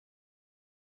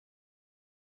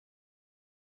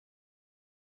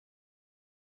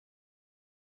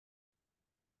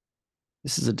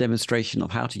This is a demonstration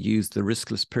of how to use the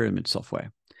Riskless Pyramid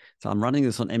software. So I'm running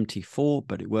this on MT4,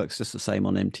 but it works just the same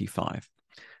on MT5.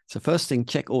 So first thing,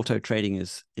 check auto trading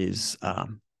is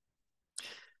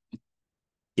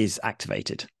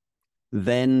activated.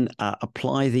 Then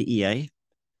apply the EA,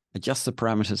 adjust the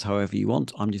parameters however you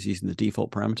want. I'm just using the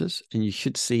default parameters, and you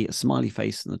should see a smiley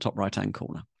face in the top right-hand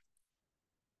corner.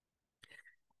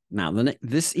 Now,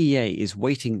 this EA is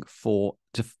waiting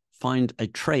to find a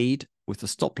trade with a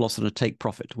stop loss and a take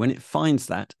profit. When it finds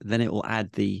that, then it will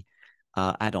add the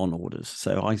add-on orders.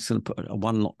 So I'm just going to put a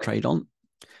one lot trade on.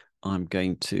 I'm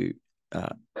going to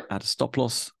add a stop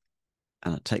loss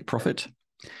and a take profit.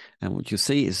 And what you'll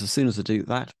see is as soon as I do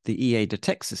that, the EA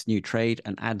detects this new trade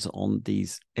and adds on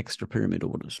these extra pyramid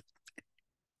orders.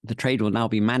 The trade will now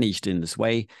be managed in this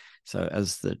way. So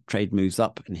as the trade moves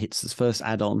up and hits this first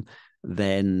add-on,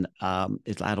 then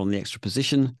it'll add on the extra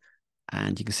position.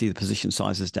 And you can see the position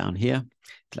sizes down here.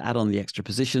 It'll add on the extra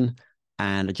position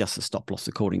and adjust the stop loss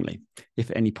accordingly. If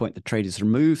at any point the trade is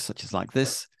removed, such as like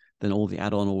this, then all the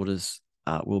add-on orders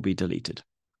will be deleted.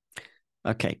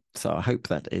 Okay, so I hope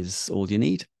that is all you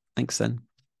need. Thanks then.